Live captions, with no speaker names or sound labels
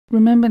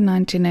Remember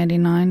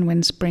 1989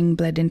 when spring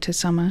bled into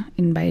summer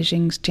in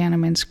Beijing's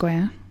Tiananmen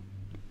Square?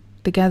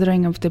 The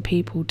gathering of the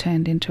people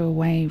turned into a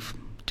wave,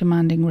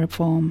 demanding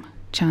reform,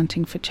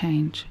 chanting for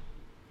change.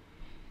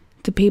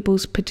 The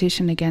people's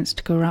petition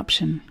against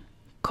corruption,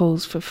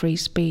 calls for free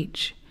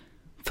speech,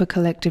 for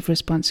collective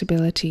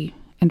responsibility,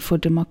 and for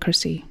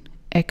democracy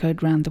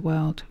echoed round the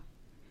world.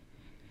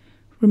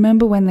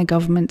 Remember when the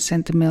government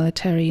sent the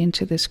military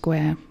into the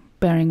square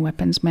bearing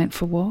weapons meant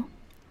for war?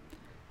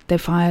 They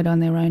fired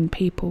on their own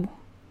people,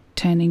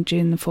 turning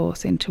June the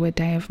 4th into a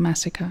day of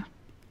massacre.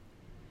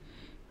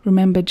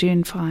 Remember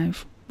June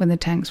 5, when the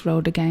tanks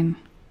rolled again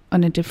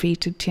on a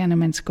defeated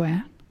Tiananmen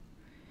Square?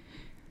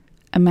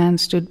 A man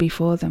stood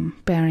before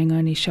them, bearing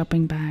only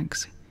shopping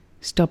bags,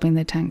 stopping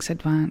the tank's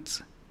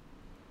advance.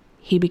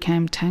 He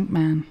became Tank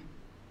Man.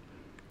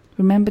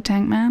 Remember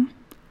Tank Man?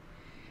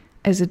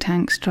 As the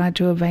tanks tried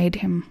to evade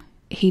him,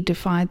 he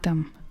defied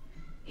them.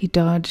 He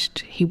dodged,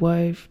 he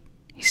wove,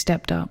 he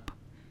stepped up.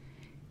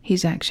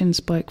 His action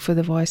spoke for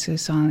the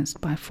voices silenced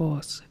by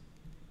force.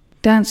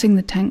 Dancing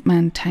the Tank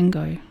Man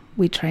tango,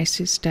 we trace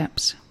his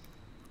steps.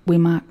 We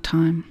mark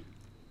time.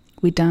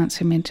 We dance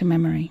him into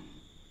memory.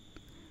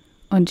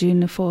 On June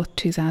the 4th,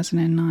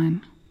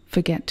 2009,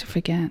 forget to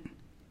forget.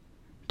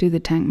 Do the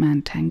Tank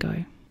Man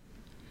tango.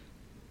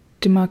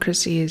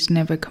 Democracy is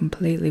never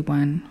completely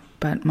won,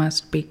 but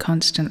must be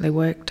constantly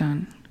worked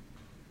on.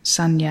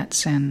 Sun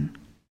Yat-sen.